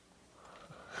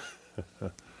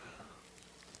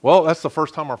Well, that's the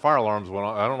first time our fire alarms went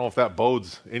on. I don't know if that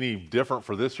bodes any different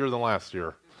for this year than last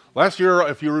year. Last year,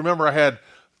 if you remember, I had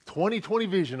 20/20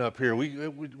 vision up here. We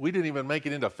didn't even make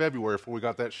it into February before we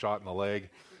got that shot in the leg,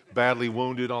 badly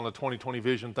wounded on the 20/20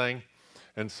 vision thing.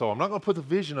 And so I'm not going to put the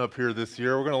vision up here this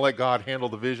year. We're going to let God handle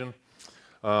the vision.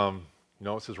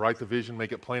 It says, write the vision,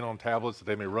 make it plain on tablets that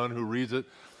they may run who reads it.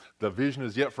 The vision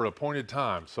is yet for appointed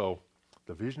time. So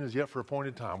the vision is yet for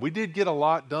appointed time. We did get a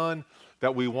lot done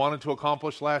that we wanted to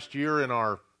accomplish last year in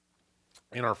our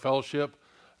fellowship,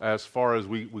 as far as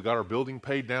we got our building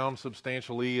paid down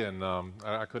substantially, and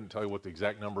I couldn't tell you what the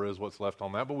exact number is, what's left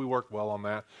on that, but we worked well on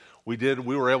that. We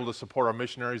were able to support our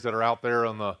missionaries that are out there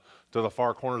to the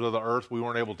far corners of the earth. We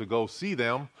weren't able to go see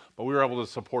them, but we were able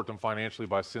to support them financially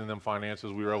by sending them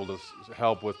finances. We were able to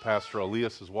help with Pastor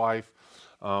Elias's wife,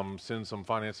 send some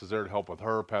finances there to help with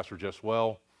her, Pastor Jess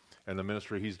Well, and the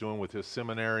ministry he's doing with his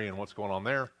seminary and what's going on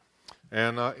there.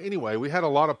 And anyway, we had a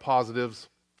lot of positives.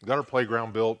 Got our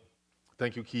playground built.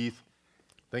 Thank you, Keith.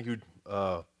 Thank you,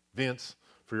 Vince,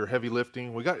 for your heavy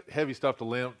lifting. We got heavy stuff to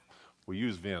lift. We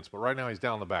use Vince, but right now he's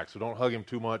down the back, so don't hug him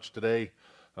too much today.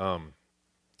 And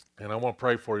I want to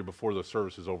pray for you before the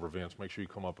service is over, Vince. Make sure you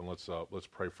come up and let's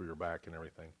pray for your back and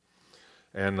everything.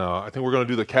 And I think we're going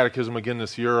to do the catechism again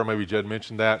this year, or maybe Jed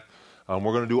mentioned that.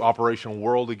 We're going to do Operation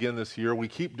World again this year. We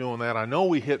keep doing that. I know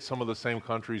we hit some of the same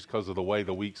countries because of the way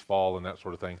the weeks fall and that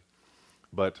sort of thing.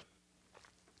 But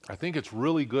I think it's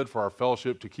really good for our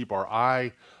fellowship to keep our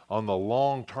eye on the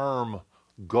long-term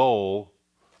goal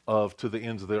of to the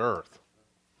ends of the earth.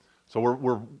 So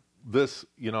we're this,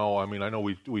 I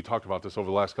know we talked about this over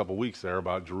the last couple of weeks there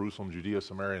about Jerusalem, Judea,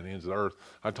 Samaria, and the ends of the earth.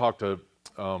 I talked to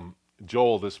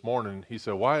Joel this morning. He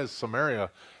said, why is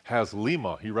Samaria has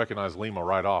Lima? He recognized Lima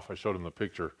right off. I showed him the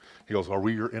picture. He goes, are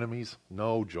we your enemies?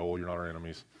 No, Joel, you're not our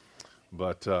enemies.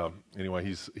 But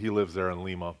anyway, he lives there in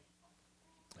Lima.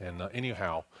 And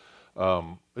anyhow,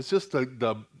 it's just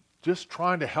just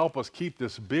trying to help us keep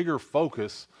this bigger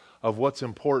focus of what's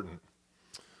important.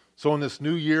 So in this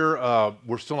new year,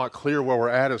 we're still not clear where we're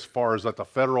at as far as at the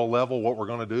federal level, what we're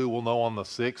going to do. We'll know on the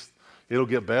 6th. It'll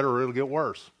get better or it'll get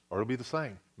worse, or it'll be the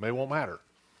same. It won't matter.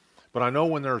 But I know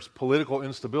when there's political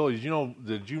instability,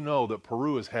 did you know that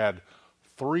Peru has had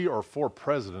 3 or 4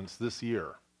 presidents this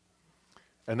year?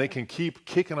 And they can keep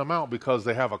kicking them out because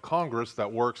they have a Congress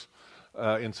that works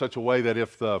in such a way that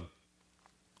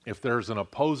if there's an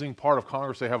opposing part of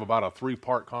Congress, they have about a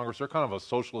 3-part Congress. They're kind of a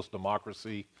socialist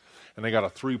democracy, and they got a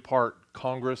 3-part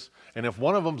Congress. And if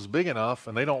one of them's big enough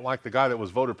and they don't like the guy that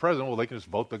was voted president, well, they can just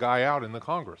vote the guy out in the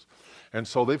Congress. And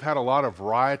so they've had a lot of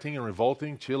rioting and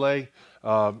revolting. Chile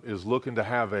is looking to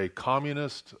have a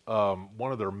communist,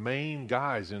 one of their main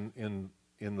guys in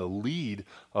the lead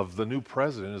of the new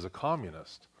president is a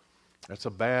communist. It's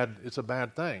a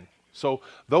bad thing. So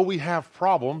though we have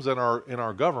problems in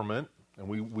our government, and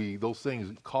we those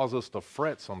things cause us to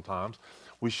fret sometimes,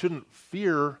 we shouldn't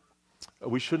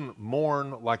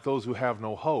mourn like those who have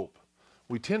no hope.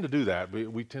 We tend to do that.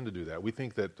 We tend to do that. We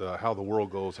think that how the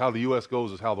world goes, how the U.S.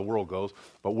 goes is how the world goes,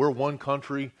 but we're one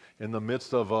country in the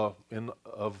midst of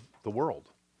the world.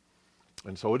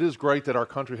 And so it is great that our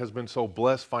country has been so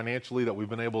blessed financially that we've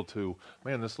been able to,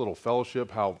 this little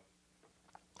fellowship, how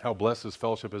blessed this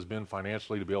fellowship has been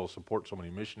financially to be able to support so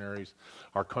many missionaries,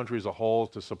 our country as a whole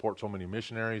to support so many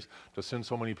missionaries, to send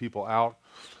so many people out.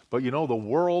 But the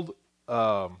world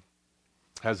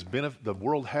has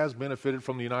benefited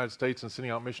from the United States in sending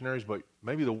out missionaries, but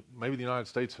maybe the United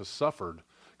States has suffered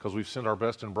because we've sent our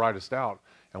best and brightest out,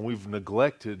 and we've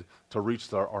neglected to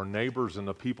reach our neighbors and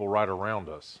the people right around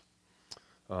us.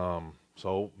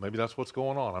 So maybe that's what's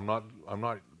going on. I'm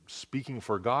not speaking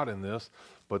for God in this,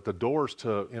 but the doors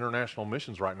to international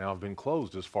missions right now have been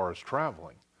closed as far as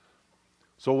traveling.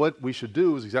 So what we should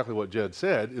do is exactly what Jed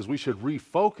said, is we should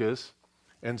refocus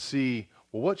and see,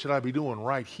 well, what should I be doing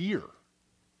right here?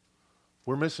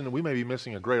 We may be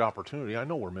missing a great opportunity. I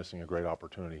know we're missing a great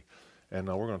opportunity, and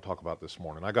we're going to talk about this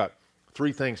morning. I got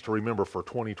 3 things to remember for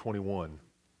 2021.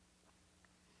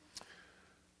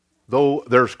 Though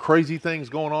there's crazy things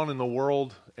going on in the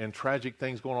world and tragic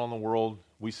things going on in the world,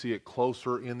 we see it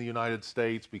closer in the United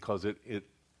States because it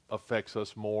affects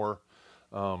us more.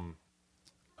 The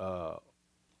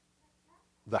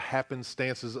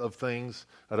happenstances of things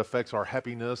that affects our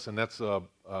happiness, and that's, I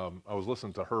was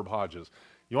listening to Herb Hodges.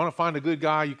 You want to find a good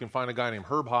guy, you can find a guy named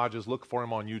Herb Hodges. Look for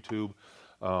him on YouTube.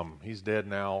 He's dead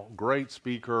now. Great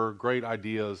speaker, great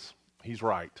ideas. He's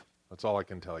right. That's all I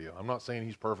can tell you. I'm not saying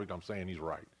he's perfect, I'm saying he's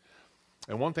right.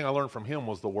 And one thing I learned from him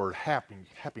was the word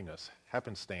happiness,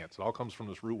 happenstance. It all comes from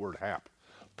this root word hap,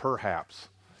 perhaps,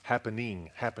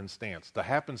 happenstance. The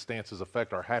happenstances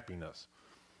affect our happiness.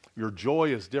 Your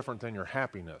joy is different than your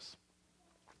happiness.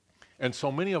 And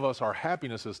so many of us, our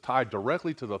happiness is tied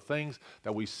directly to the things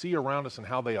that we see around us and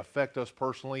how they affect us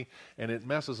personally, and it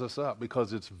messes us up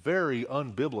because it's very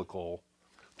unbiblical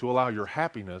to allow your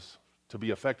happiness to be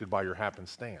affected by your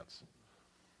happenstance.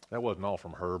 That wasn't all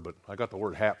from Herb, but I got the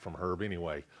word hap from Herb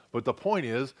anyway. But the point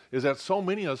is that so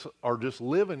many of us are just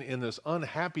living in this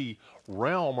unhappy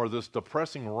realm or this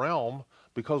depressing realm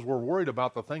because we're worried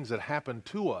about the things that happen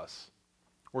to us.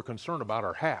 We're concerned about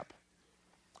our hap.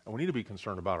 And we need to be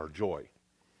concerned about our joy.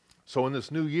 So in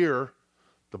this new year,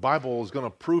 the Bible is going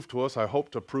to prove to us, I hope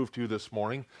to prove to you this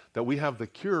morning, that we have the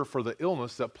cure for the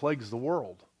illness that plagues the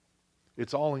world.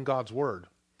 It's all in God's Word.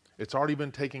 It's already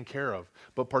been taken care of,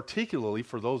 but particularly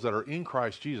for those that are in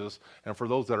Christ Jesus and for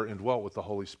those that are indwelt with the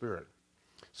Holy Spirit.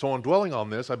 So in dwelling on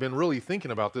this, I've been really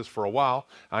thinking about this for a while.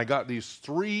 I got these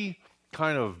three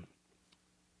kind of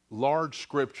large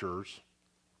scriptures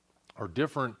or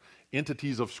different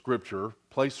entities of Scripture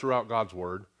placed throughout God's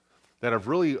Word that have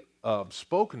really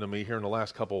spoken to me here in the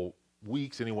last couple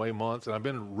weeks anyway, months, and I've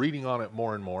been reading on it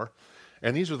more and more.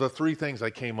 And these are the three things I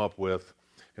came up with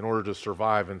in order to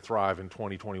survive and thrive in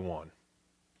 2021.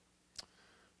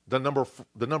 The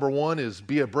number one is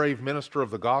be a brave minister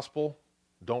of the gospel.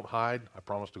 Don't hide. I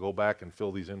promise to go back and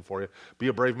fill these in for you. Be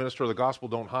a brave minister of the gospel.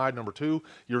 Don't hide. Number two,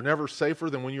 you're never safer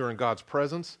than when you're in God's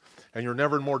presence, and you're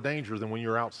never in more danger than when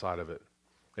you're outside of it.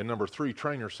 And number three,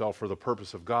 train yourself for the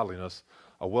purpose of godliness.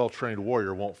 A well-trained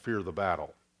warrior won't fear the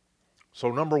battle. So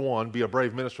number one, be a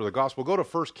brave minister of the gospel. Go to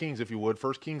 1 Kings, if you would.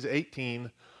 1 Kings 18,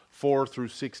 4 through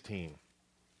 16.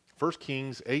 1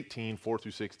 Kings 18, 4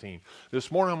 through 16.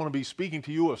 This morning I'm going to be speaking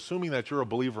to you assuming that you're a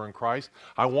believer in Christ.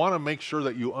 I want to make sure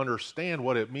that you understand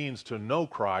what it means to know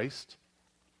Christ.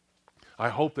 I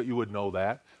hope that you would know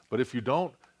that. But if you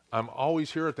don't, I'm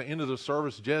always here at the end of the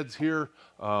service. Jed's here,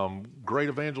 great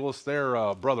evangelist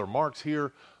there. Brother Mark's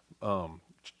here.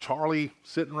 Charlie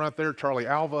sitting right there, Charlie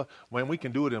Alva. When we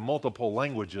can do it in multiple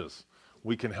languages,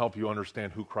 we can help you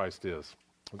understand who Christ is.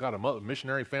 We've got a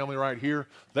missionary family right here.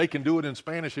 They can do it in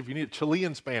Spanish if you need it.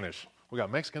 Chilean Spanish. We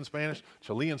got Mexican Spanish,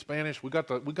 Chilean Spanish. We got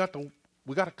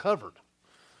it covered.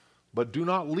 But do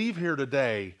not leave here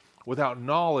today without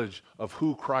knowledge of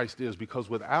who Christ is, because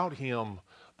without him,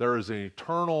 there is an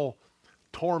eternal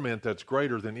torment that's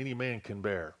greater than any man can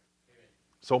bear.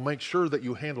 So make sure that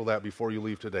you handle that before you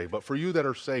leave today. But for you that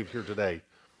are saved here today,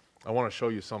 I want to show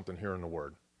you something here in the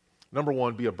Word. Number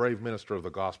one, be a brave minister of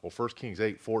the gospel. 1 Kings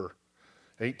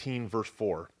 18, verse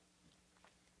 4.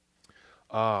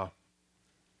 Ahab,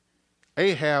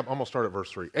 I'm going to start at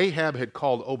verse 3. Ahab had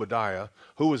called Obadiah,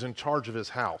 who was in charge of his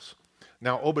house.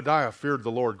 Now Obadiah feared the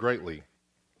Lord greatly.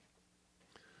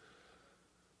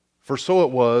 For so it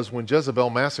was, when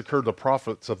Jezebel massacred the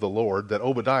prophets of the Lord, that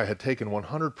Obadiah had taken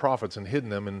 100 prophets and hidden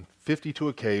them in 50 to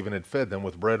a cave and had fed them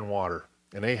with bread and water.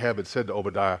 And Ahab had said to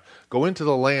Obadiah, "Go into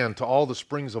the land to all the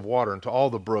springs of water and to all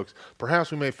the brooks.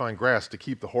 Perhaps we may find grass to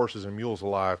keep the horses and mules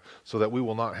alive, so that we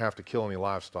will not have to kill any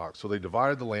livestock." So they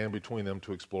divided the land between them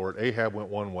to explore it. Ahab went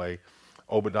one way,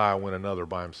 Obadiah went another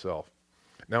by himself.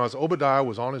 Now as Obadiah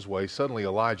was on his way, suddenly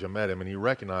Elijah met him, and he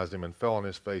recognized him and fell on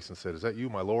his face and said, "Is that you,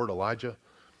 my lord, Elijah?"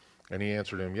 And he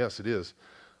answered him, "Yes, it is.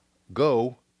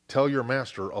 Go, tell your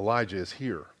master Elijah is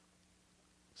here."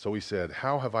 So he said,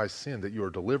 "How have I sinned that you are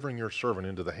delivering your servant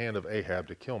into the hand of Ahab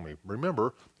to kill me?"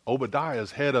 Remember, Obadiah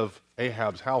is head of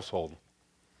Ahab's household.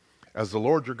 "As the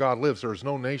Lord your God lives, there is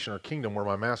no nation or kingdom where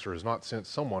my master has not sent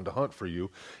someone to hunt for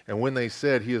you. And when they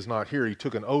said he is not here, he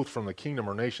took an oath from the kingdom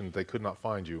or nation that they could not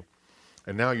find you.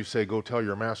 And now you say, 'Go tell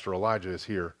your master Elijah is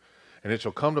here.' And it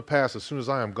shall come to pass as soon as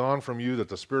I am gone from you that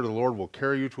the Spirit of the Lord will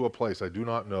carry you to a place I do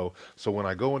not know. So when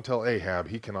I go and tell Ahab,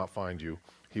 he cannot find you.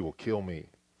 He will kill me.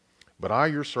 But I,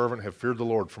 your servant, have feared the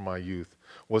Lord from my youth.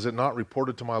 Was it not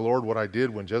reported to my Lord what I did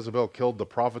when Jezebel killed the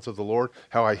prophets of the Lord,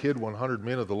 how I hid 100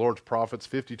 men of the Lord's prophets,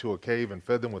 50 to a cave, and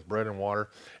fed them with bread and water?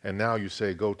 And now you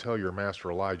say, 'Go tell your master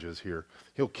Elijah is here.'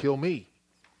 He'll kill me."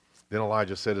 Then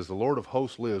Elijah said, "As the Lord of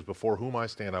hosts lives, before whom I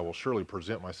stand, I will surely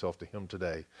present myself to him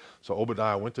today." So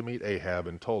Obadiah went to meet Ahab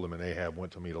and told him, and Ahab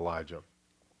went to meet Elijah.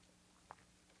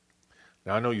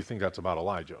 Now I know you think that's about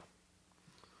Elijah,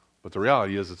 but the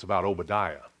reality is it's about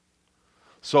Obadiah.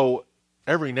 So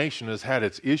every nation has had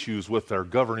its issues with their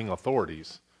governing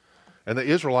authorities. And the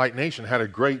Israelite nation had a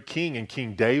great king in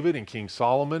King David and King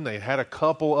Solomon. They had a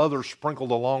couple others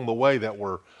sprinkled along the way that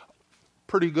were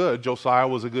pretty good. Josiah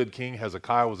was a good king.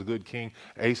 Hezekiah was a good king.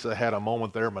 Asa had a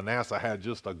moment there. Manasseh had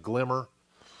just a glimmer.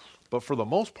 But for the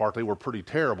most part, they were pretty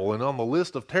terrible. And on the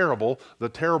list of terrible, the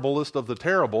terriblest of the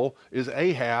terrible is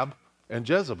Ahab and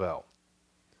Jezebel.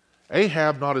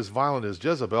 Ahab, not as violent as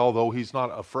Jezebel, though he's not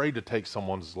afraid to take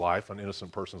someone's life, an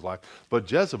innocent person's life, but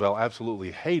Jezebel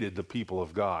absolutely hated the people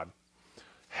of God.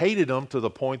 Hated them to the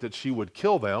point that she would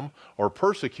kill them or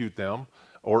persecute them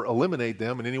or eliminate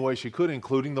them in any way she could,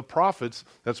 including the prophets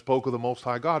that spoke of the Most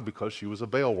High God, because she was a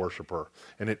Baal worshiper,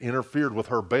 and it interfered with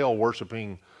her Baal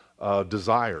worshiping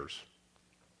desires.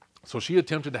 So she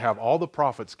attempted to have all the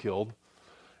prophets killed,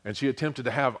 and she attempted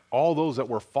to have all those that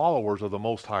were followers of the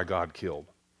Most High God killed.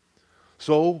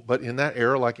 So, but in that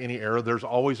era, like any era, there's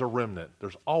always a remnant.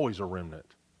 There's always a remnant.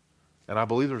 And I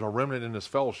believe there's a remnant in this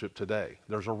fellowship today.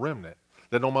 There's a remnant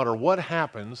that no matter what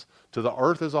happens to the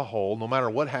earth as a whole, no matter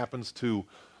what happens to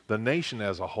the nation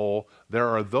as a whole, there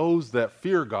are those that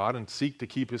fear God and seek to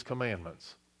keep his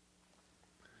commandments.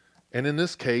 And in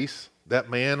this case, that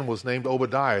man was named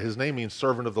Obadiah. His name means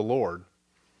servant of the Lord.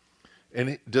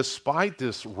 And despite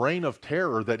this reign of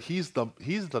terror, that he's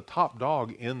the top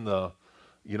dog in the,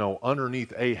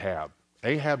 underneath Ahab.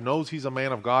 Ahab knows he's a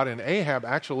man of God, and Ahab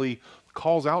actually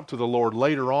calls out to the Lord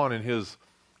later on in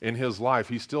his life.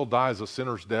 He still dies a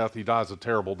sinner's death. He dies a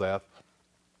terrible death,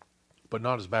 but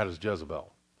not as bad as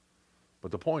Jezebel.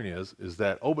 But the point is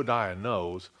that Obadiah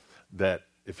knows that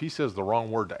if he says the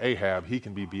wrong word to Ahab, he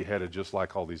can be beheaded just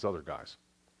like all these other guys.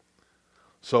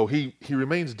 So he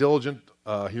remains diligent.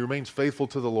 He remains faithful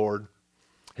to the Lord.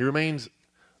 He remains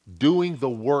doing the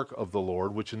work of the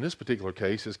Lord, which in this particular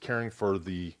case is caring for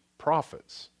the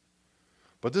prophets.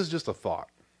 But this is just a thought.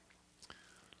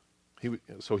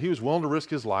 So he was willing to risk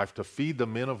his life to feed the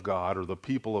men of God or the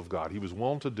people of God. He was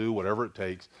willing to do whatever it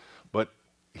takes, but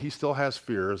he still has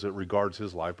fear as it regards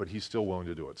his life, but he's still willing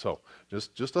to do it. So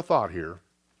just a thought here.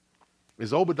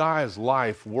 Is Obadiah's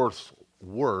life worth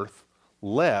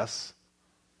less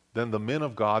than the men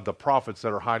of God, the prophets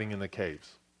that are hiding in the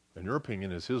caves? In your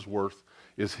opinion, is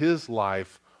his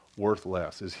life worth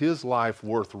less? Is his life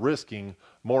worth risking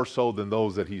more so than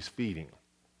those that he's feeding?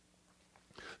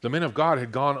 The men of God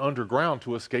had gone underground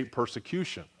to escape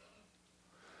persecution,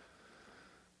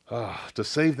 to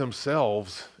save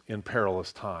themselves in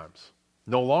perilous times.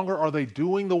 No longer are they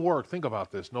doing the work. Think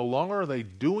about this. No longer are they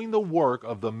doing the work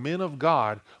of the men of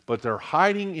God, but they're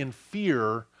hiding in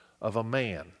fear of a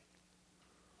man.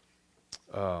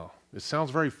 It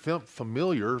sounds very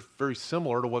familiar, very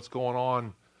similar to what's going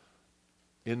on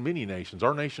in many nations,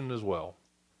 our nation as well.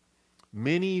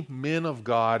 Many men of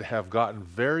God have gotten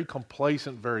very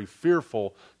complacent, very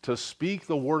fearful to speak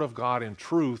the word of God in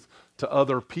truth to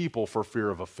other people for fear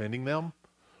of offending them,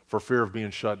 for fear of being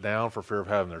shut down, for fear of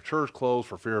having their church closed,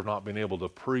 for fear of not being able to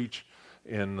preach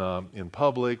in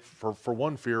public, for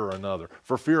one fear or another,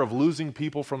 for fear of losing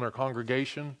people from their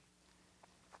congregation.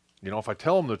 If I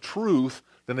tell them the truth,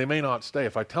 then they may not stay.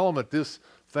 If I tell them that this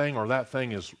thing or that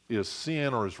thing is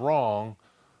sin or is wrong,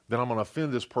 then I'm going to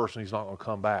offend this person. He's not going to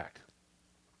come back.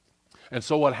 And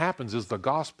so what happens is the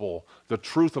gospel, the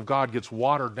truth of God, gets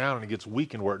watered down and it gets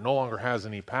weakened where it no longer has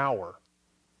any power.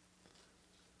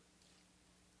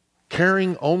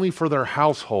 Caring only for their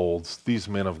households, these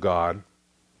men of God,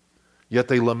 yet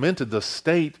they lamented the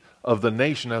state of the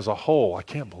nation as a whole. I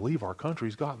can't believe our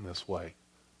country's gotten this way.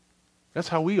 That's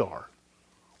how we are.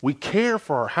 We care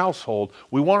for our household.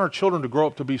 We want our children to grow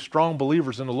up to be strong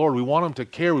believers in the Lord. We want them to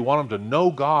care. We want them to know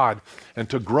God and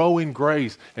to grow in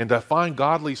grace and to find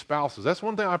godly spouses. That's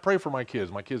one thing I pray for my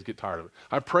kids. My kids get tired of it.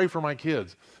 I pray for my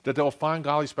kids that they'll find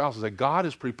godly spouses, that God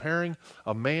is preparing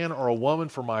a man or a woman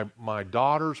for my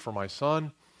daughters, for my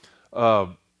son,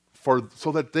 so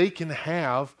that they can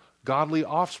have godly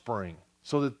offspring,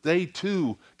 so that they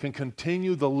too can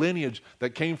continue the lineage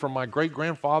that came from my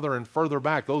great-grandfather and further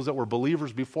back, those that were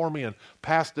believers before me and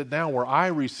passed it down, where I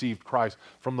received Christ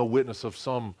from the witness of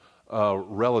some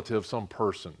relative, some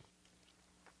person.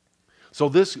 So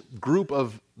this group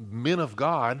of men of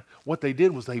God, what they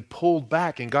did was they pulled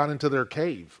back and got into their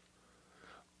cave,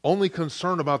 only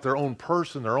concerned about their own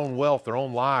person, their own wealth, their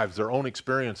own lives, their own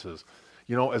experiences.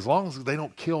 As long as they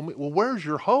don't kill me, well, where's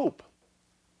your hope?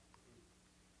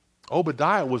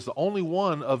 Obadiah was the only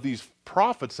one of these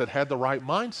prophets that had the right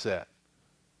mindset.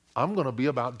 I'm going to be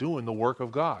about doing the work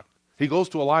of God. He goes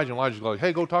to Elijah, and Elijah's like,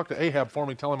 hey, go talk to Ahab for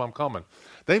me, tell him I'm coming.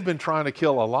 They've been trying to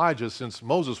kill Elijah since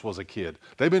Moses was a kid.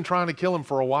 They've been trying to kill him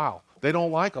for a while. They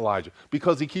don't like Elijah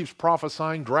because he keeps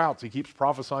prophesying droughts. He keeps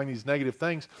prophesying these negative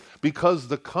things because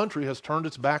the country has turned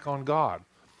its back on God.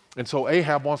 And so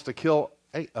Ahab wants to kill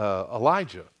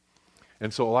Elijah.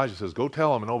 And so Elijah says, go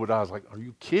tell him. And Obadiah's like, are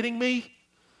you kidding me?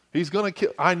 He's going to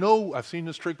kill. I know, I've seen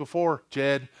this trick before,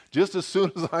 Jed. Just as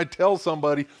soon as I tell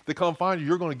somebody to come find you,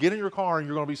 you're going to get in your car and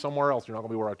you're going to be somewhere else. You're not going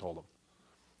to be where I told him.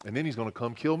 And then he's going to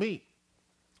come kill me.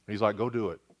 He's like, go do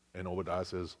it. And Obadiah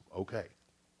says, okay.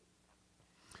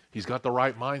 He's got the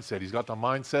right mindset. He's got the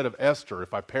mindset of Esther.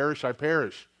 If I perish, I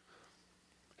perish.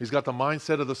 He's got the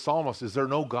mindset of the psalmist. Is there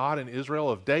no God in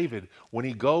Israel? Of David, when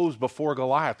he goes before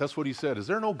Goliath, that's what he said. Is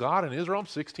there no God in Israel? I'm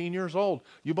 16 years old.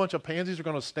 You bunch of pansies are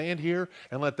going to stand here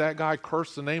and let that guy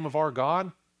curse the name of our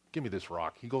God? Give me this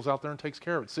rock. He goes out there and takes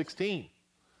care of it. 16.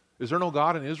 Is there no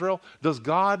God in Israel? Does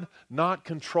God not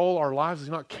control our lives? Does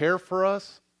he not care for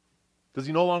us? Does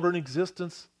he no longer in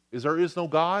existence? There is no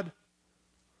God?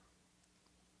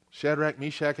 Shadrach,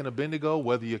 Meshach, and Abednego,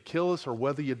 whether you kill us or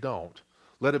whether you don't,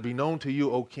 let it be known to you,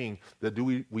 O king, that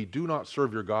we do not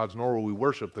serve your gods, nor will we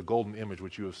worship the golden image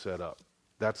which you have set up.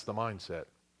 That's the mindset.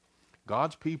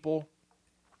 God's people,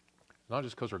 not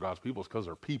just because they're God's people, it's because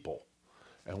they're people.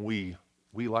 And we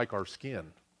like our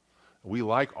skin. We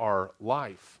like our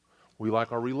life. We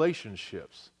like our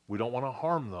relationships. We don't want to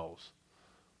harm those.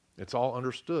 It's all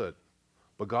understood.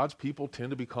 But God's people tend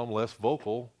to become less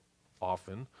vocal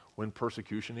often when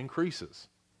persecution increases.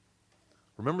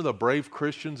 Remember the brave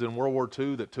Christians in World War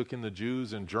II that took in the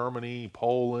Jews in Germany,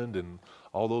 Poland, and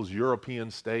all those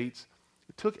European states?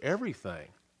 It took everything.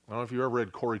 I don't know if you ever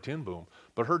read Corrie ten Boom,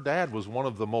 but her dad was one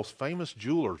of the most famous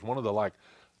jewelers, one of the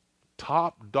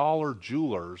top dollar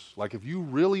jewelers. Like if you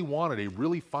really wanted a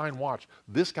really fine watch,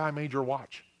 this guy made your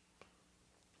watch.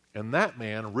 And that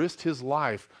man risked his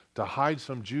life to hide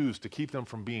some Jews to keep them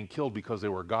from being killed because they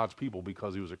were God's people,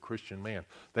 because he was a Christian man.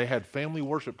 They had family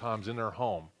worship times in their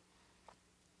home.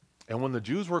 And when the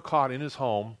Jews were caught in his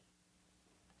home,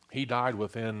 he died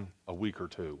within a week or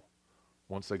two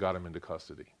once they got him into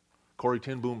custody. Corrie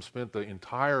ten Boom spent the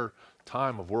entire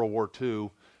time of World War II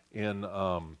in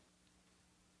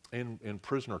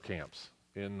prisoner camps,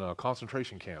 in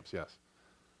concentration camps, yes.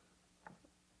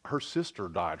 Her sister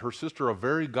died. Her sister, a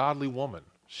very godly woman,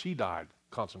 she died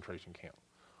concentration camp.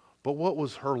 But what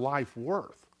was her life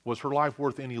worth? Was her life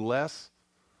worth any less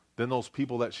than those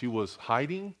people that she was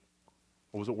hiding?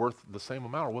 Or was it worth the same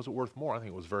amount, or was it worth more? I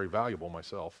think it was very valuable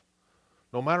myself.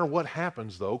 No matter what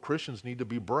happens, though, Christians need to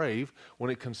be brave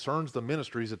when it concerns the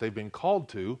ministries that they've been called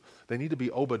to. They need to be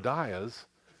Obadiahs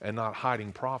and not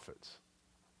hiding prophets.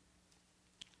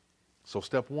 So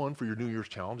step one for your New Year's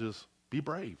challenge is be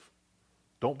brave.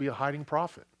 Don't be a hiding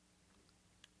prophet.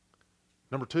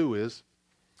 Number two is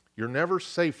you're never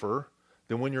safer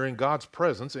than when you're in God's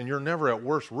presence, and you're never at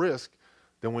worse risk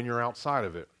than when you're outside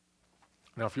of it.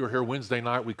 Now, if you were here Wednesday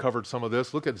night, we covered some of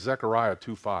this. Look at Zechariah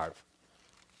 2:5.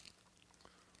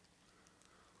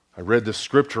 I read this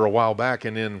scripture a while back,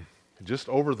 and in just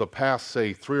over the past,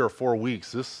 say, 3 or 4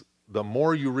 weeks, the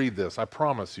more you read this, I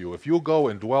promise you, if you'll go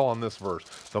and dwell on this verse,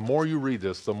 the more you read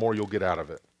this, the more you'll get out of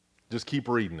it. Just keep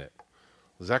reading it.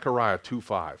 Zechariah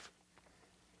 2:5.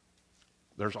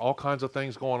 There's all kinds of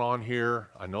things going on here.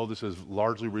 I know this is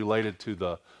largely related to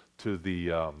the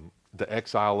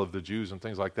exile of the Jews and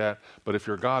things like that. But if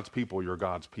you're God's people, you're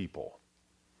God's people.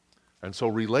 And so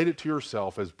relate it to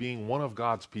yourself as being one of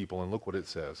God's people. And look what it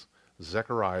says.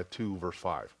 Zechariah 2, verse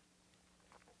 5.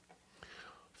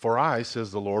 For I,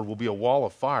 says the Lord, will be a wall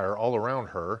of fire all around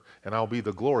her, and I'll be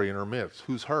the glory in her midst.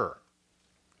 Who's her?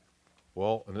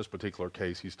 Well, in this particular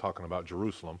case, he's talking about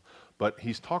Jerusalem, but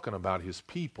he's talking about his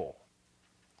people.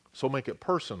 So make it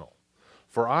personal.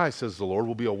 For I, says the Lord,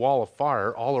 will be a wall of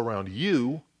fire all around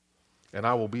you, and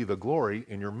I will be the glory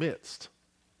in your midst.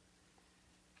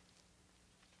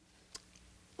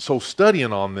 So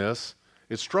studying on this,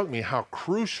 it struck me how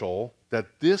crucial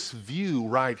that this view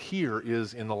right here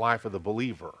is in the life of the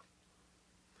believer.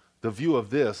 The view of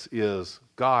this is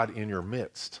God in your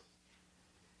midst.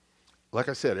 Like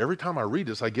I said, every time I read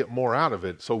this, I get more out of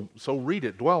it. So read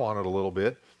it, dwell on it a little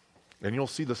bit, and you'll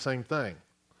see the same thing.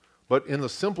 But in the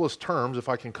simplest terms, if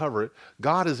I can cover it,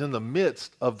 God is in the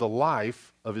midst of the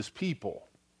life of his people.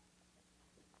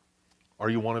 Are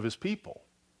you one of his people?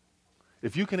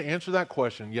 If you can answer that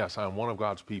question, yes, I am one of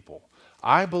God's people.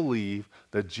 I believe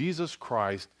that Jesus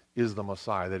Christ is the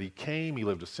Messiah, that he came, he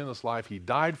lived a sinless life, he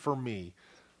died for me.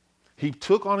 He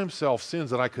took on himself sins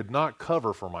that I could not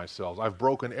cover for myself. I've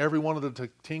broken every one of the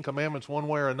 10 commandments one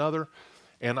way or another,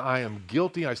 and I am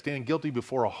guilty. I stand guilty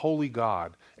before a holy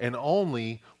God. And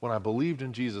only when I believed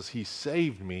in Jesus, he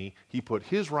saved me, he put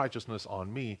his righteousness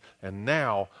on me, and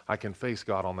now I can face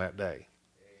God on that day.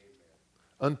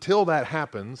 Amen. Until that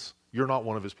happens, you're not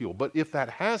one of his people. But if that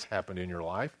has happened in your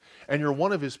life, and you're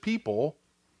one of his people,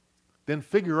 then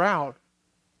figure out,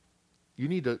 you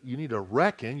need to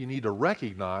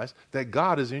recognize that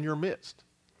God is in your midst.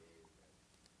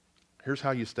 Here's how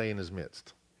you stay in his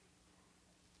midst.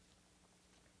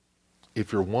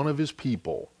 If you're one of his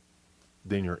people,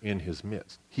 then you're in his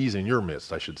midst. He's in your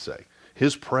midst, I should say.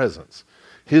 His presence,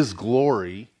 his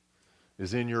glory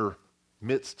is in your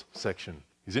midst section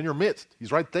He's in your midst.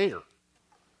 He's right there.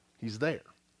 He's there.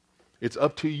 It's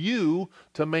up to you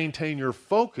to maintain your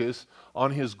focus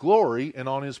on his glory and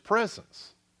on his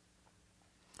presence.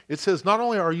 It says not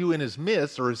only are you in his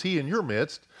midst, or is he in your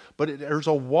midst, but there's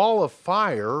a wall of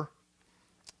fire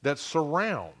that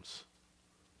surrounds.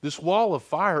 This wall of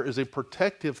fire is a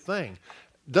protective thing.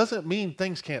 Doesn't mean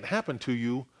things can't happen to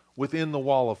you within the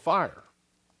wall of fire.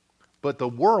 But the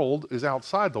world is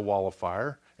outside the wall of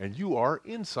fire, and you are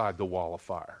inside the wall of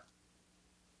fire.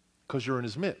 Because you're in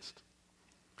his midst.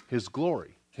 His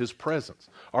glory, his presence.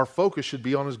 Our focus should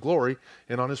be on his glory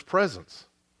and on his presence.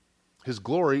 His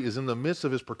glory is in the midst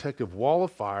of his protective wall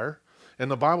of fire. And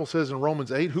the Bible says in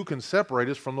Romans 8, who can separate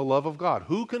us from the love of God?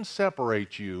 Who can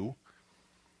separate you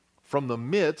from the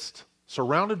midst,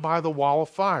 surrounded by the wall of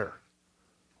fire?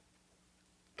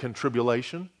 Can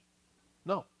tribulation?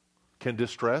 No. Can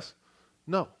distress?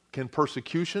 No. Can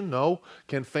persecution? No.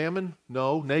 Can famine?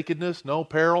 No. Nakedness? No.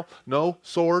 Peril? No.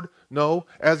 Sword? No.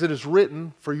 As it is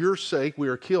written, for your sake we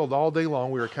are killed all day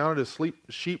long. We are counted as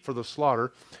sheep for the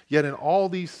slaughter. Yet in all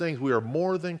these things we are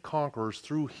more than conquerors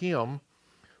through him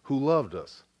who loved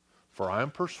us. For I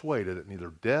am persuaded that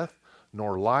neither death,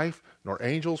 nor life, nor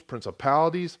angels,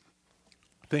 principalities,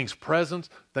 things present,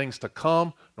 things to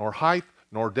come, nor height,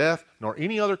 nor death, nor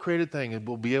any other created thing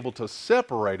will be able to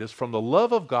separate us from the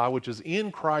love of God which is in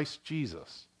Christ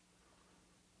Jesus.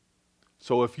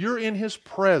 So if you're in his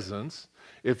presence,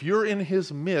 if you're in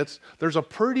his midst, there's a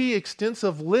pretty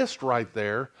extensive list right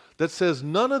there that says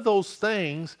none of those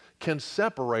things can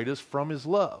separate us from his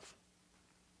love.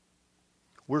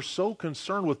 We're so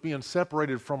concerned with being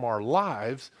separated from our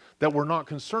lives that we're not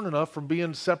concerned enough from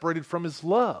being separated from his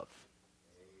love.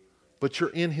 But you're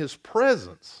in his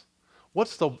presence.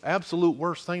 What's the absolute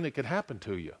worst thing that could happen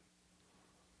to you?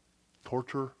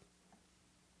 Torture?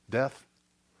 Death?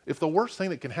 If the worst thing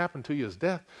that can happen to you is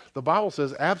death, the Bible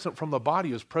says absent from the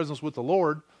body is presence with the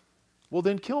Lord. Well,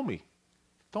 then kill me.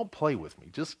 Don't play with me.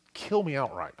 Just kill me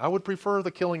outright. I would prefer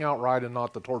the killing outright and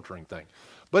not the torturing thing.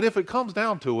 But if it comes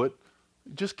down to it,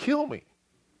 just kill me.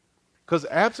 Because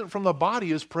absent from the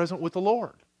body is present with the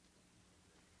Lord.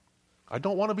 I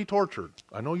don't want to be tortured.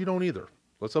 I know you don't either.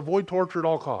 Let's avoid torture at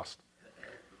all costs.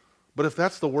 But if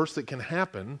that's the worst that can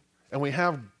happen, and we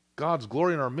have God's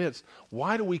glory in our midst,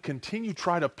 why do we continue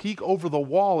try to peek over the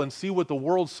wall and see what the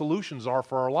world's solutions are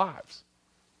for our lives?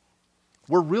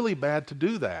 We're really bad to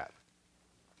do that.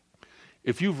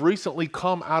 If you've recently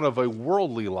come out of a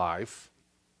worldly life,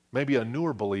 maybe a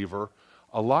newer believer,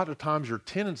 a lot of times your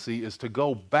tendency is to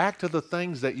go back to the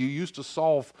things that you used to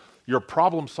solve your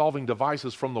problem-solving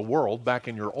devices from the world back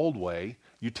in your old way.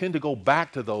 You tend to go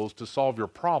back to those to solve your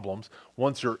problems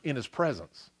once you're in his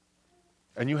presence.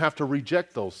 And you have to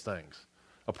reject those things.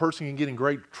 A person can get in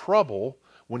great trouble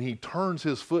when he turns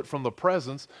his foot from the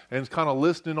presence and is kind of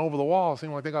listening over the wall. It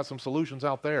seems like they got some solutions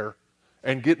out there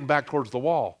and getting back towards the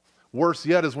wall. Worse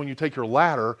yet is when you take your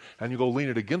ladder and you go lean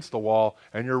it against the wall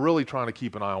and you're really trying to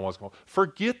keep an eye on what's going on.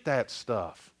 Forget that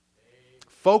stuff.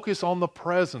 Focus on the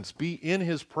presence. Be in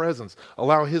his presence.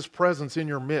 Allow his presence in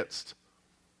your midst.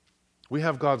 We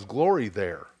have God's glory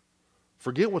there.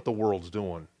 Forget what the world's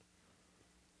doing.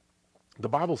 The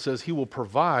Bible says he will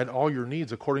provide all your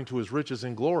needs according to his riches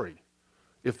in glory.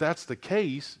 If that's the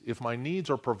case, if my needs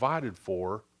are provided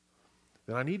for,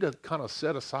 then I need to kind of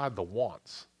set aside the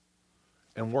wants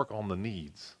and work on the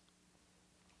needs.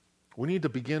 We need to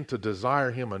begin to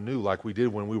desire him anew like we did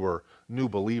when we were new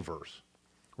believers.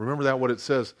 Remember that what it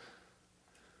says.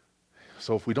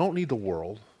 So if we don't need the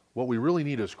world, what we really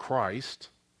need is Christ.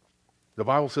 The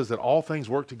Bible says that all things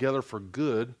work together for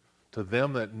good to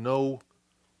them that know,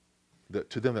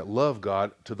 to them that love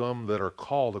God, to them that are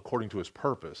called according to his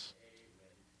purpose.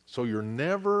 So you're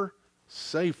never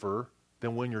safer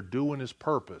than when you're doing his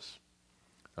purpose.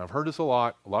 And I've heard this a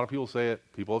lot. A lot of people say it.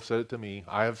 People have said it to me.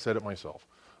 I have said it myself.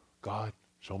 God,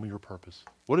 show me your purpose.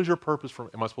 What is your purpose?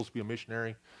 Am I supposed to be a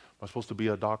missionary? Am I supposed to be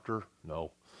a doctor?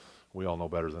 No. We all know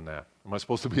better than that. Am I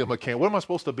supposed to be a mechanic? What am I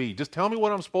supposed to be? Just tell me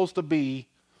what I'm supposed to be,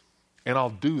 and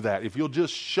I'll do that. If you'll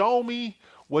just show me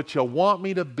what you want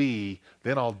me to be,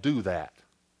 then I'll do that.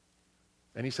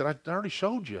 And he said, I already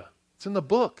showed you. It's in the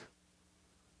book.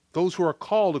 Those who are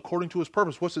called according to his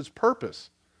purpose. What's his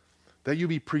purpose? That you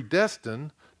be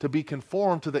predestined to be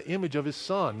conformed to the image of his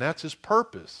Son. That's his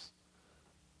purpose.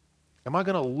 Am I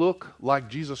going to look like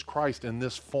Jesus Christ in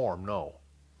this form? No.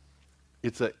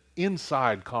 It's an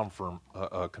inside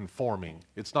conforming.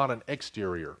 It's not an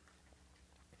exterior.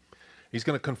 He's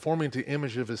going to conform me to the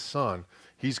image of his Son.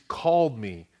 He's called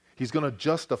me. He's going to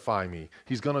justify me.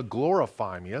 He's going to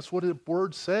glorify me. That's what the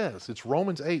word says. It's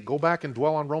Romans 8. Go back and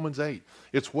dwell on Romans 8.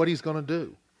 It's what he's going to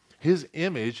do. His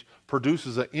image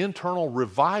produces an internal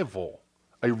revival,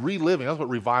 a reliving. That's what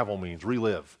revival means,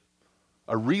 relive.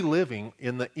 A reliving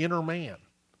in the inner man.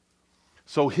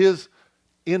 So his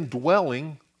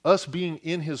indwelling, us being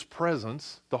in his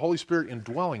presence, the Holy Spirit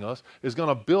indwelling us, is going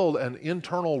to build an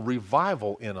internal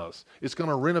revival in us. It's going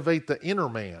to renovate the inner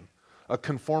man, a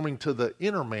conforming to the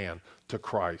inner man to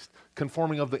Christ,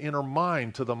 conforming of the inner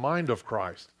mind to the mind of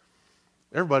Christ.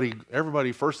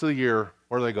 Everybody, first of the year,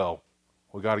 where do they go?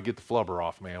 We got to get the flubber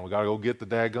off, man. We got to go get the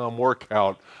daggum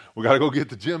workout. We got to go get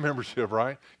the gym membership,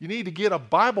 right? You need to get a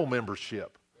Bible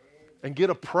membership and get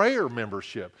a prayer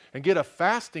membership and get a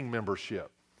fasting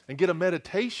membership and get a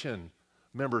meditation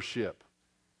membership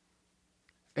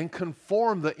and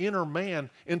conform the inner man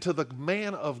into the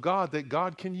man of God that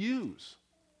God can use.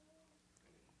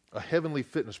 A heavenly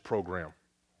fitness program.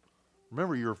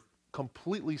 Remember, you're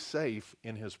completely safe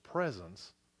in his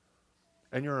presence,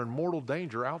 and you're in mortal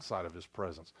danger outside of his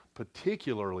presence,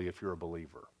 particularly if you're a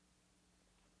believer.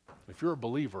 If you're a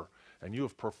believer and you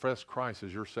have professed Christ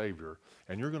as your Savior,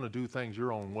 and you're going to do things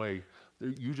your own way,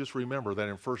 you just remember that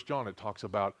in 1 John it talks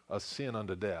about a sin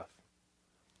unto death.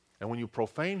 And when you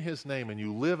profane his name and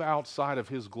you live outside of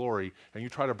his glory and you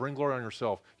try to bring glory on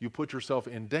yourself, you put yourself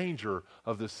in danger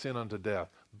of this sin unto death.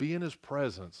 Be in his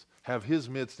presence, have his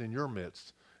midst in your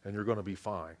midst, and you're going to be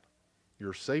fine.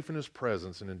 You're safe in his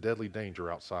presence and in deadly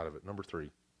danger outside of it. Number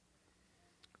 3,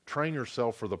 train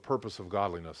yourself for the purpose of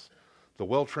godliness. The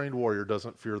well-trained warrior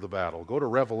doesn't fear the battle. Go to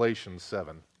Revelation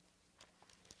 7.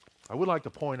 I would like to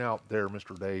point out there,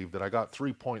 Mr. Dave, that I got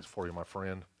 3 points for you, my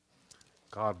friend.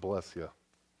 God bless you.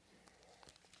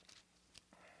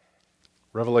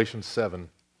 Revelation 7.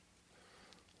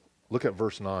 Look at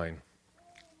verse 9.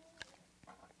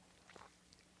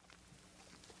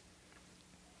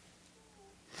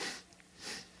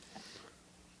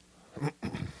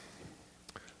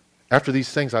 After these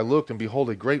things I looked, and behold,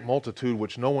 a great multitude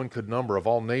which no one could number, of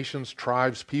all nations,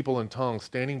 tribes, people, and tongues,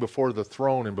 standing before the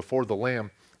throne and before the Lamb,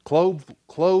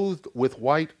 clothed with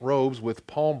white robes, with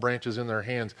palm branches in their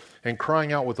hands, and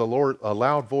crying out with a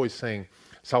loud voice, saying,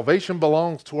 Salvation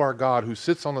belongs to our God, who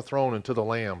sits on the throne, and to the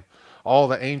Lamb. All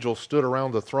the angels stood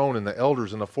around the throne, and the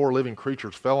elders and the 4 living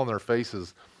creatures fell on their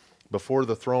faces before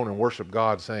the throne and worshiped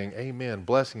God, saying, Amen.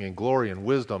 Blessing and glory and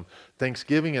wisdom,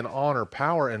 thanksgiving and honor,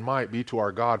 power and might be to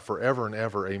our God forever and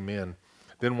ever. Amen.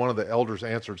 Then one of the elders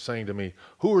answered, saying to me,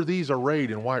 Who are these arrayed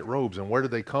in white robes, and where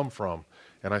did they come from?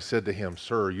 And I said to him,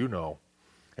 Sir, you know.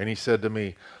 And he said to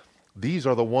me, These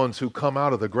are the ones who come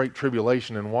out of the great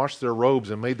tribulation and washed their robes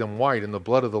and made them white in the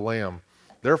blood of the Lamb.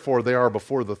 Therefore they are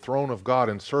before the throne of God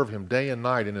and serve him day and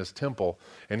night in his temple.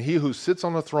 And he who sits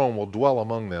on the throne will dwell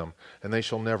among them. And they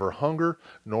shall never hunger,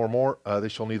 they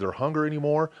shall neither hunger any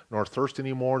more, nor thirst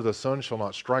any more. The sun shall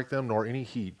not strike them, nor any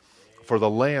heat. For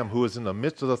the Lamb who is in the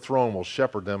midst of the throne will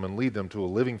shepherd them and lead them to a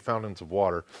living fountains of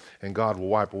water. And God will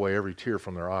wipe away every tear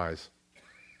from their eyes.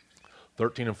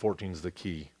 13 and 14 is the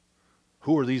key.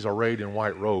 Who are these arrayed in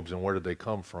white robes, and where did they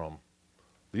come from?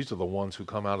 These are the ones who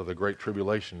come out of the great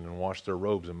tribulation and washed their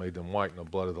robes and made them white in the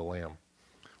blood of the Lamb.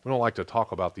 We don't like to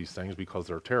talk about these things because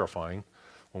they're terrifying.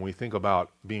 When we think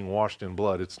about being washed in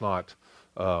blood, it's not,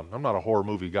 I'm not a horror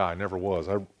movie guy, I never was.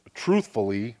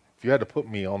 Truthfully, if you had to put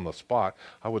me on the spot,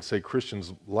 I would say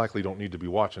Christians likely don't need to be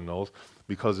watching those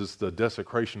because it's the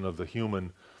desecration of the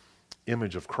human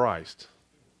image of Christ.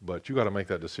 But you got to make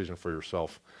that decision for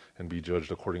yourself and be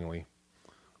judged accordingly.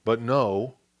 But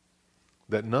know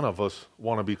that none of us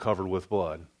want to be covered with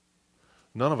blood.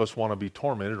 None of us want to be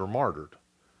tormented or martyred.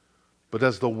 But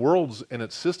as the world's and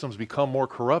its systems become more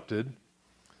corrupted,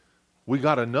 we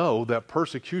got to know that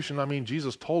persecution,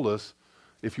 Jesus told us,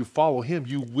 if you follow him,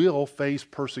 you will face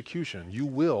persecution. You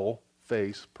will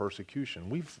face persecution.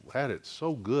 We've had it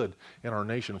so good in our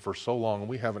nation for so long, and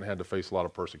we haven't had to face a lot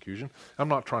of persecution. I'm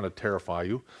not trying to terrify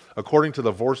you. According to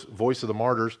the Voice of the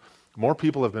Martyrs, more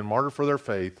people have been martyred for their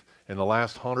faith in the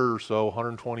last 100 or so,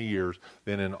 120 years,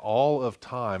 than in all of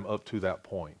time up to that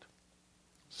point.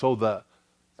 So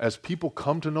as people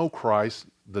come to know Christ,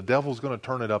 the devil's going to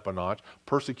turn it up a notch.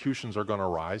 Persecutions are going to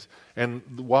rise. And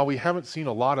while we haven't seen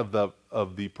a lot of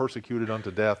the persecuted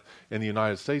unto death in the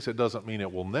United States, it doesn't mean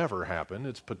it will never happen.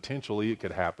 It's potentially, it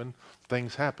could happen.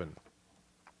 Things happen.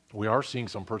 We are seeing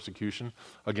some persecution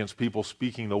against people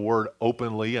speaking the word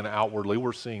openly and outwardly.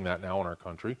 We're seeing that now in our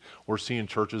country. We're seeing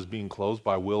churches being closed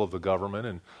by will of the government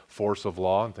and force of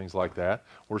law and things like that.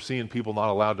 We're seeing people not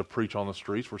allowed to preach on the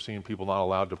streets. We're seeing people not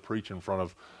allowed to preach in front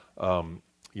of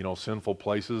sinful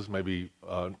places, maybe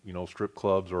strip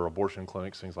clubs or abortion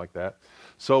clinics, things like that.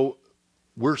 So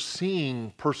we're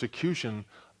seeing persecution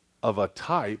of a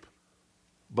type,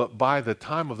 but by the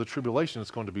time of the tribulation,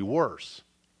 it's going to be worse.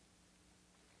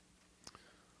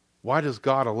 Why does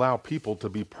God allow people to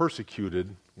be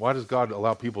persecuted? Why does God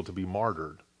allow people to be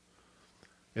martyred?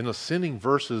 In the sending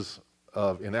verses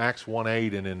in Acts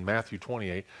 1:8 and in Matthew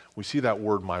 28, we see that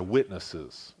word, my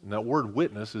witnesses. And that word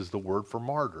witness is the word for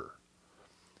martyr.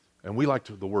 And we like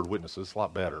the word witnesses. It's a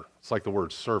lot better. It's like the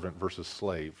word servant versus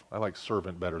slave. I like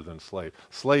servant better than slave.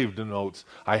 Slave denotes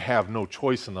I have no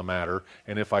choice in the matter,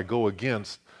 and if I go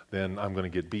against, then I'm going to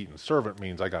get beaten. Servant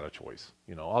means I got a choice.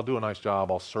 I'll do a nice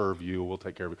job. I'll serve you. We'll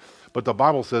take care of you. But the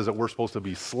Bible says that we're supposed to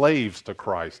be slaves to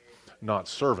Christ, not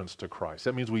servants to Christ.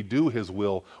 That means we do his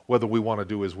will whether we want to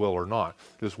do his will or not.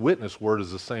 This witness word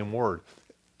is the same word.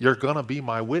 You're going to be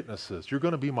my witnesses. You're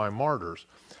going to be my martyrs.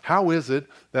 How is it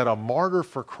that a martyr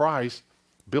for Christ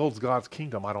builds God's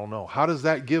kingdom? I don't know. How does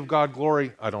that give God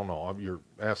glory? I don't know.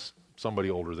 Ask somebody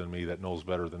older than me that knows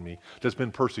better than me, that's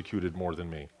been persecuted more than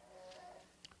me.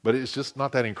 But it's just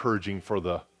not that encouraging for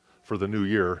the new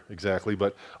year exactly.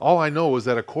 But all I know is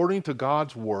that according to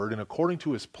God's word and according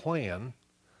to his plan,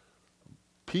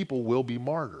 people will be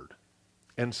martyred.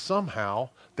 And somehow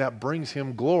that brings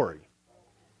him glory.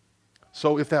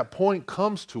 So if that point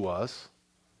comes to us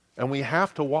and we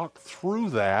have to walk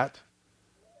through that,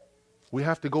 we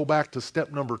have to go back to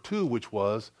step number 2, which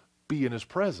was be in his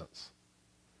presence.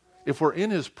 If we're in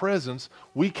his presence,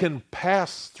 we can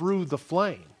pass through the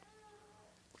flame.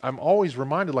 I'm always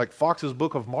reminded, like Fox's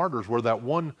Book of Martyrs, where the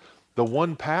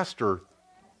one pastor,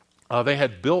 they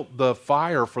had built the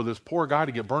fire for this poor guy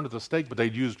to get burned at the stake, but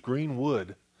they'd used green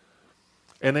wood.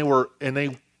 And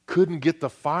they couldn't get the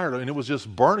fire, and it was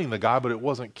just burning the guy, but it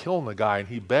wasn't killing the guy. And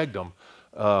he begged them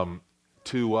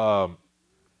to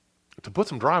put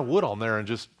some dry wood on there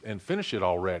and finish it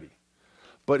already.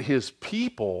 But his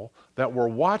people that were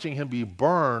watching him be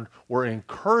burned were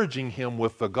encouraging him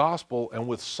with the gospel and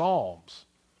with psalms.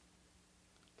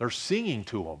 They're singing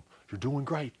to him. You're doing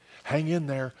great. Hang in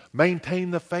there. Maintain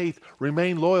the faith.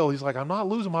 Remain loyal. He's like, I'm not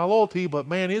losing my loyalty, but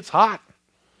man, it's hot.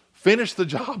 Finish the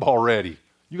job already.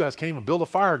 You guys can't even build a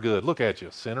fire good. Look at you,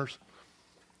 sinners.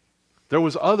 There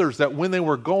was others that when they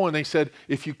were going, they said,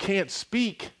 if you can't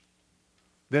speak,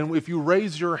 then if you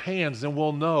raise your hands, then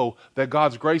we'll know that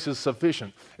God's grace is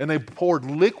sufficient. And they poured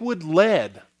liquid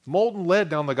lead, molten lead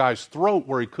down the guy's throat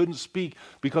where he couldn't speak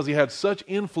because he had such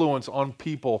influence on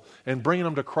people and bringing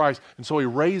them to Christ. And so he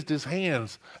raised his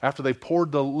hands after they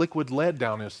poured the liquid lead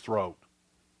down his throat.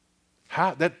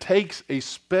 That takes a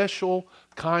special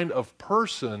kind of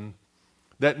person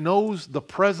that knows the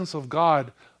presence of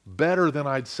God better than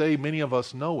I'd say many of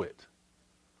us know it.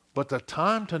 But the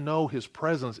time to know his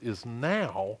presence is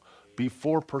now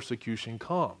before persecution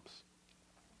comes.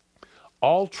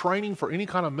 All training for any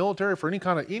kind of military, for any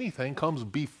kind of anything, comes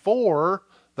before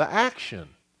the action.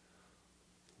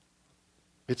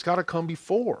 It's got to come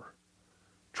before.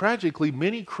 Tragically,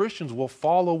 many Christians will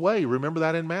fall away. Remember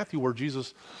that in Matthew where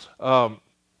Jesus, where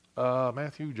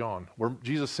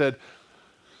Jesus said,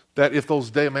 that if those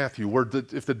days,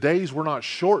 if the days were not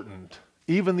shortened,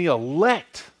 even the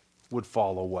elect would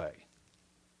fall away.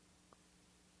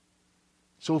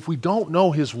 So if we don't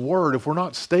know his word, if we're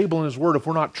not stable in his word, if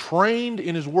we're not trained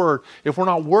in his word, if we're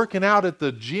not working out at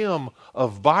the gym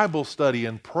of Bible study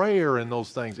and prayer and those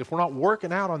things, if we're not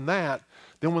working out on that,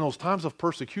 then when those times of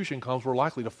persecution comes, we're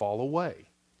likely to fall away.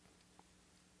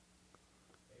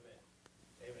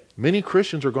 Amen. Many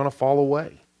Christians are going to fall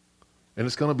away. And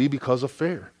it's going to be because of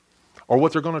fear. Or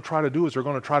what they're going to try to do is they're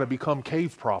going to try to become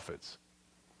cave prophets.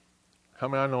 I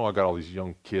know I got all these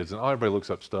young kids, and everybody looks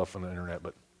up stuff on the internet,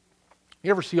 but you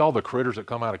ever see all the critters that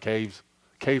come out of caves?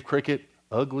 Cave cricket,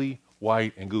 ugly,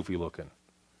 white, and goofy looking.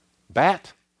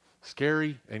 Bat,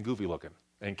 scary and goofy looking,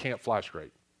 and can't fly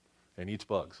straight, and eats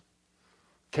bugs.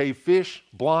 Cave fish,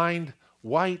 blind,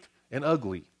 white, and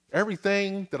ugly.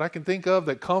 Everything that I can think of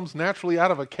that comes naturally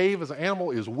out of a cave as an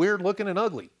animal is weird looking and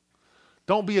ugly.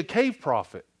 Don't be a cave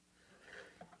prophet.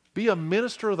 Be a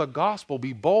minister of the gospel.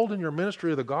 Be bold in your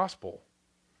ministry of the gospel.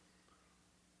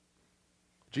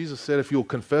 Jesus said, if you'll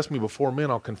confess me before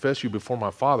men, I'll confess you before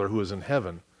my Father who is in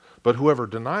heaven. But whoever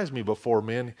denies me before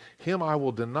men, him I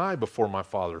will deny before my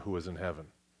Father who is in heaven.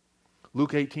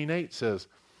 Luke 18:8 says,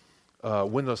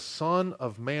 when the Son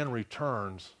of Man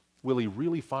returns, will he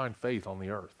really find faith on the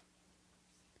earth?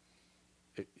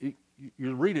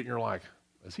 You read it and you're like,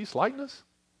 is he slighting us?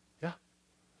 Yeah.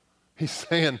 He's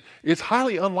saying it's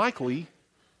highly unlikely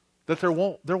that there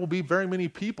will be very many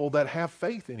people that have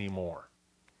faith anymore.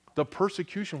 The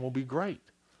persecution will be great.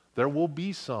 There will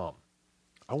be some.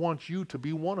 I want you to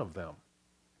be one of them.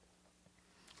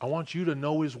 I want you to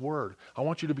know his word. I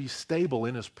want you to be stable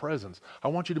in his presence. I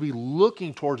want you to be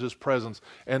looking towards his presence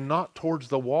and not towards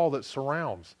the wall that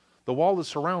surrounds. The wall that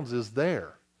surrounds is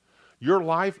there. Your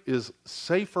life is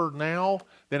safer now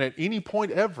than at any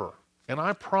point ever. And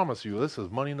I promise you, this is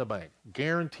money in the bank.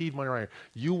 Guaranteed money right here.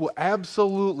 You will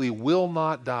absolutely will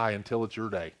not die until it's your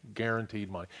day.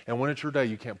 Guaranteed money. And when it's your day,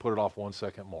 you can't put it off 1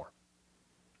 second more.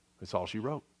 It's all she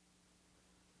wrote.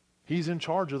 He's in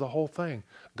charge of the whole thing.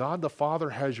 God the Father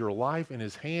has your life in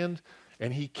his hand,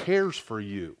 and he cares for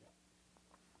you.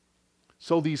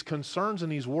 So these concerns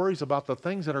and these worries about the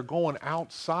things that are going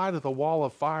outside of the wall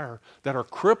of fire that are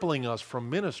crippling us from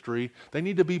ministry, they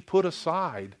need to be put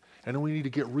aside. And we need to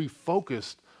get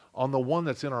refocused on the one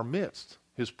that's in our midst,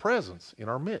 his presence in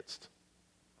our midst.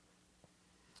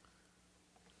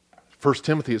 1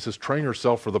 Timothy, it says, train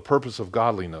yourself for the purpose of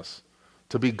godliness.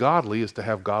 To be godly is to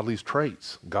have godly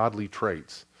traits.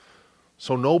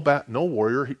 So no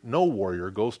warrior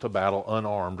goes to battle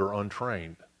unarmed or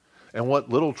untrained. And what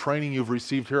little training you've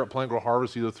received here at Plant Grow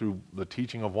Harvest, either through the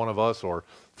teaching of one of us or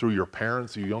through your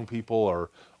parents, your young people,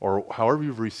 or however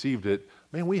you've received it,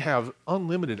 man, we have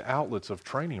unlimited outlets of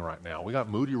training right now. We got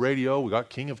Moody Radio, we got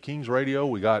King of Kings Radio,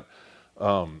 we got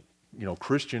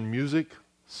Christian music,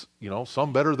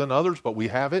 some better than others, but we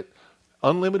have it.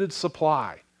 Unlimited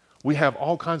supply. We have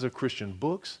all kinds of Christian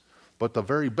books, but the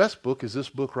very best book is this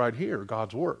book right here,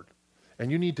 God's Word.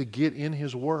 And you need to get in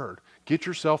his Word. Get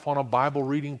yourself on a Bible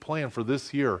reading plan for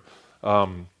this year.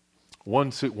 Here's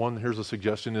a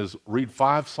suggestion, is read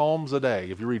 5 Psalms a day.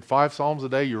 If you read 5 Psalms a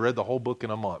day, you read the whole book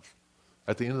in a month.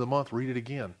 At the end of the month, read it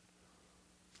again.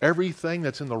 Everything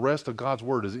that's in the rest of God's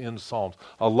Word is in Psalms.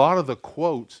 A lot of the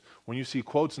quotes, when you see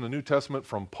quotes in the New Testament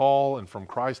from Paul and from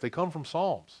Christ, they come from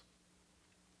Psalms.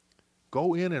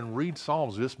 Go in and read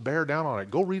Psalms. Just bear down on it.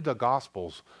 Go read the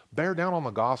Gospels. Bear down on the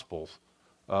Gospels.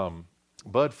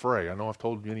 Bud Frey, I know I've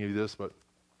told many of you this, but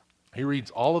he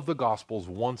reads all of the Gospels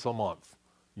once a month,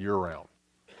 year-round.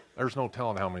 There's no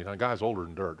telling how many times. The guy's older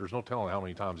than dirt. There's no telling how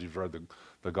many times he's read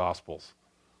the Gospels.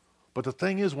 But the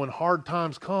thing is, when hard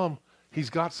times come, he's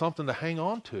got something to hang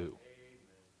on to. Amen.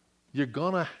 You're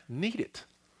going to need it.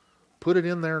 Put it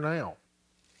in there now.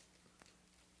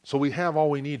 So we have all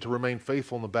we need to remain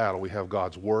faithful in the battle. We have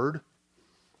God's Word.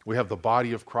 We have the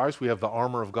body of Christ. We have the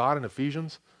armor of God in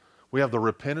Ephesians. We have the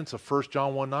repentance of 1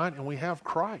 John 1:9, and we have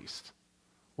Christ.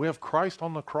 We have Christ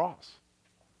on the cross.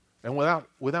 And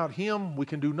without him, we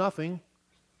can do nothing.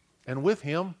 And with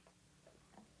him,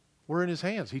 we're in his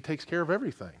hands. He takes care of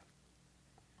everything.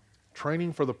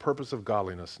 Training for the purpose of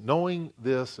godliness. Knowing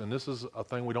this, and this is a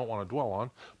thing we don't want to dwell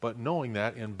on, but knowing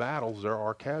that in battles there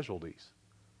are casualties.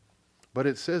 But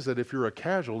it says that if you're a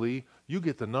casualty, you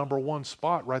get the number 1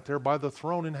 spot right there by the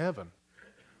throne in heaven.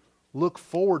 Look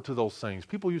forward to those things.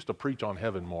 People used to preach on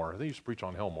heaven more. They used to preach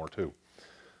on hell more too.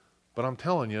 But I'm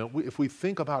telling you, if we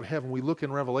think about heaven, we look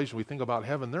in Revelation, we think about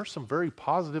heaven, there's some very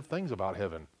positive things about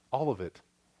heaven. All of it.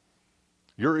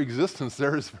 Your existence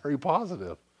there is very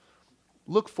positive.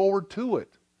 Look forward to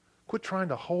it. Quit trying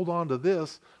to hold on to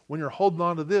this. When you're holding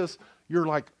on to this, you're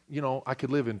like, I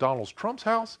could live in Donald Trump's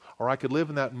house, or I could live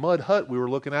in that mud hut we were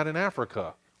looking at in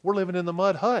Africa. We're living in the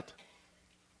mud hut.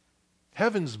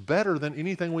 Heaven's better than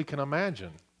anything we can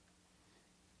imagine.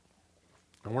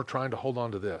 And we're trying to hold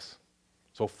on to this.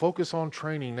 So focus on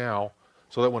training now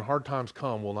so that when hard times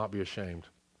come, we'll not be ashamed.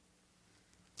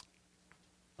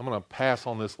 I'm going to pass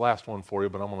on this last one for you,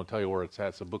 but I'm going to tell you where it's at.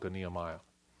 It's the book of Nehemiah.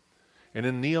 And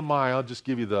in Nehemiah, I'll just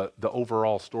give you the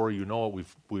overall story. You know it.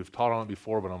 We've taught on it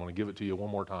before, but I'm going to give it to you one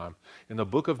more time. In the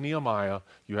book of Nehemiah,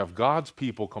 you have God's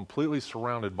people completely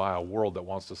surrounded by a world that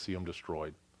wants to see them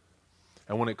destroyed.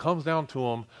 And when it comes down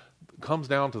to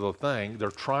the thing,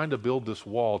 they're trying to build this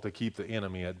wall to keep the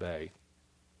enemy at bay.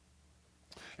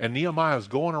 And Nehemiah is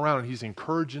going around and he's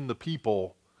encouraging the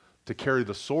people to carry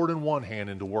the sword in one hand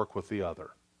and to work with the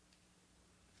other.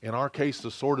 In our case,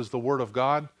 the sword is the word of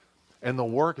God, and the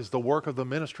work is the work of the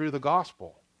ministry of the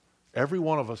gospel. Every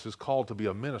one of us is called to be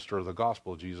a minister of the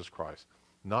gospel of Jesus Christ.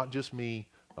 Not just me,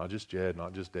 not just Jed,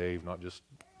 not just Dave, not just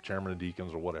chairman of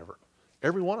deacons or whatever.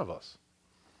 Every one of us.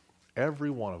 Every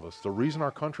one of us. The reason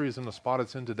our country is in the spot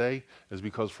it's in today is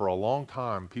because for a long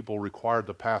time people required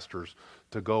the pastors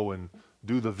to go and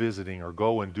do the visiting, or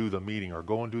go and do the meeting, or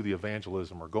go and do the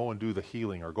evangelism, or go and do the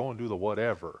healing, or go and do the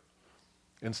whatever.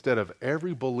 Instead of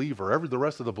every believer, the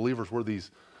rest of the believers were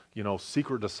these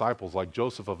secret disciples like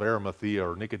Joseph of Arimathea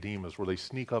or Nicodemus, where they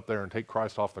sneak up there and take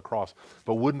Christ off the cross,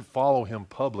 but wouldn't follow him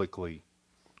publicly.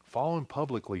 Follow him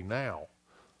publicly now.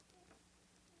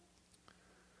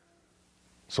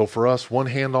 So for us, one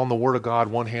hand on the Word of God,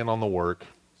 one hand on the work.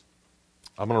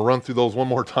 I'm going to run through those one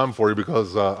more time for you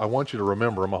because I want you to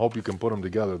remember them. I hope you can put them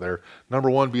together there. Number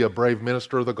 1, be a brave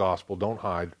minister of the gospel. Don't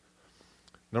hide.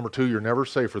 Number 2, you're never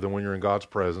safer than when you're in God's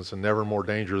presence, and never more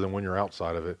danger than when you're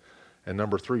outside of it. And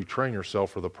number 3, train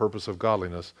yourself for the purpose of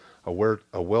godliness. A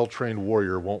well-trained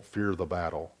warrior won't fear the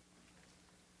battle.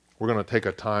 We're going to take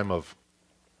a time of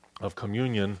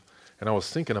communion, and I was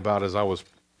thinking about as I was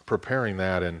preparing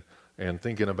that and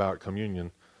thinking about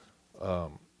communion,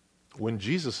 when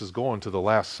Jesus is going to the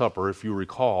Last Supper, if you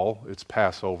recall, it's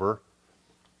Passover,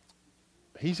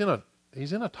 he's in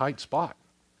a tight spot.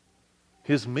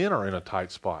 His men are in a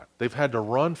tight spot. They've had to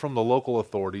run from the local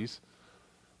authorities.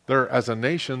 As a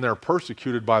nation, they're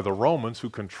persecuted by the Romans who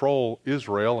control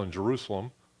Israel and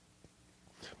Jerusalem.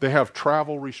 They have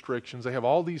travel restrictions. They have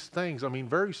all these things,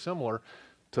 very similar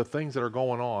to things that are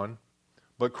going on.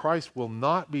 But Christ will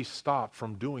not be stopped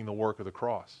from doing the work of the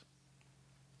cross.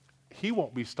 He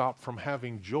won't be stopped from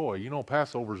having joy. You know,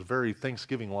 Passover is very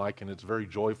Thanksgiving-like, and it's very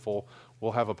joyful.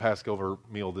 We'll have a Passover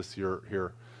meal this year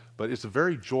here. But it's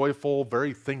very joyful,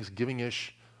 very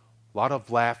Thanksgiving-ish, a lot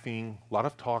of laughing, a lot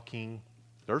of talking.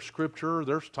 There's scripture,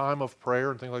 there's time of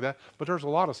prayer and things like that. But there's a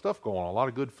lot of stuff going on, a lot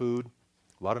of good food,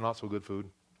 a lot of not so good food,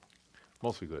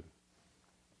 mostly good.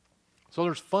 So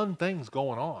there's fun things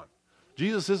going on.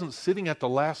 Jesus isn't sitting at the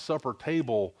Last Supper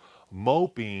table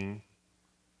moping.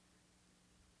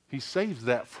 He saves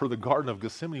that for the Garden of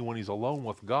Gethsemane when he's alone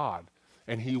with God.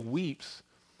 And he weeps,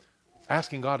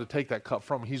 asking God to take that cup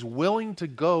from him. He's willing to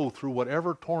go through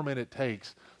whatever torment it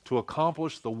takes to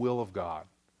accomplish the will of God.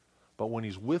 But when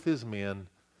he's with his men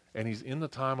and he's in the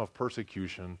time of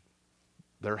persecution,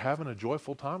 they're having a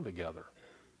joyful time together.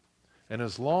 And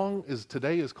as long as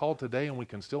today is called today and we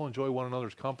can still enjoy one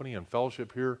another's company and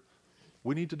fellowship here,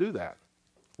 we need to do that.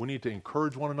 We need to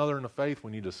encourage one another in the faith.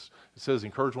 It says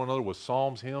encourage one another with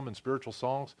psalms, hymn, and spiritual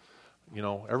songs. You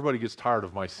know, everybody gets tired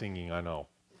of my singing, I know.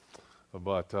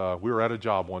 But we were at a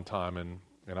job one time, and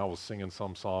I was singing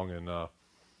some song,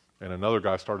 and another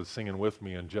guy started singing with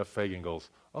me, and Jeff Fagan goes,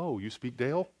 "Oh, you speak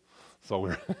Dale?" So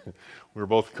we were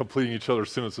both completing each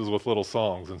other's sentences with little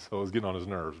songs, and so it was getting on his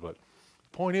nerves. But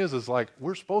the point is like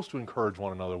we're supposed to encourage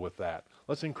one another with that.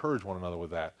 Let's encourage one another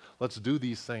with that. Let's do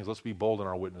these things. Let's be bold in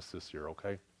our witness this year,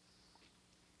 okay?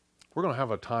 We're going to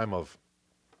have a time of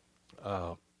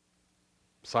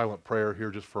silent prayer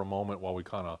here just for a moment while we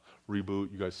kind of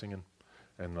reboot. You guys singing?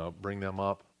 And bring them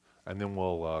up, and then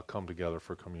we'll come together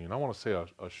for communion. I want to say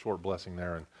a short blessing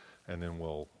there, and then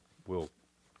we'll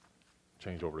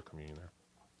change over to communion there.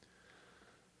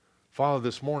 Father,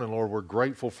 this morning, Lord, we're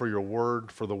grateful for your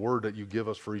word, for the word that you give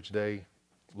us for each day.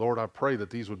 Lord, I pray that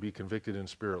these would be convicted in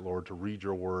spirit, Lord, to read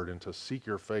your word and to seek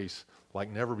your face like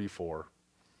never before.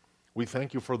 We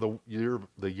thank you for the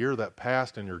year that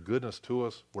passed and your goodness to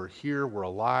us. We're here, we're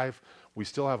alive. We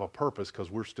still have a purpose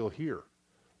because we're still here.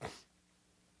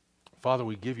 Father,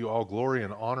 we give you all glory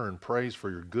and honor and praise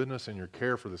for your goodness and your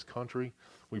care for this country.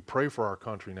 We pray for our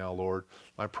country now, Lord.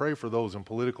 I pray for those in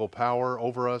political power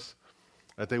over us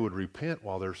that they would repent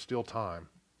while there's still time.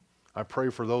 I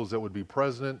pray for those that would be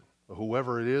president,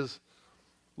 whoever it is,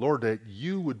 Lord, that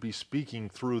you would be speaking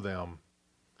through them.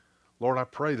 Lord, I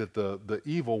pray that the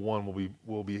evil one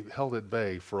will be held at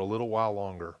bay for a little while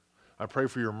longer. I pray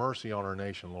for your mercy on our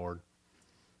nation, Lord.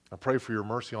 I pray for your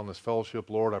mercy on this fellowship,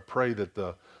 Lord. I pray that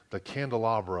the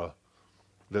candelabra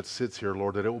that sits here,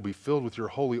 Lord, that it will be filled with your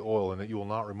holy oil and that you will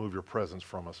not remove your presence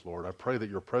from us, Lord. I pray that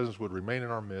your presence would remain in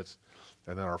our midst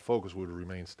and that our focus would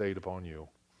remain stayed upon you.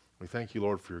 We thank you,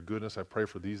 Lord, for your goodness. I pray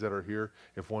for these that are here.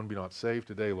 If one be not saved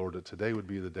today, Lord, that today would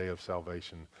be the day of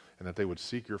salvation and that they would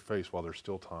seek your face while there's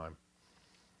still time.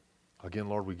 Again,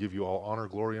 Lord, we give you all honor,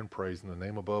 glory, and praise in the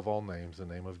name above all names, the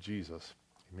name of Jesus.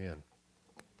 Amen.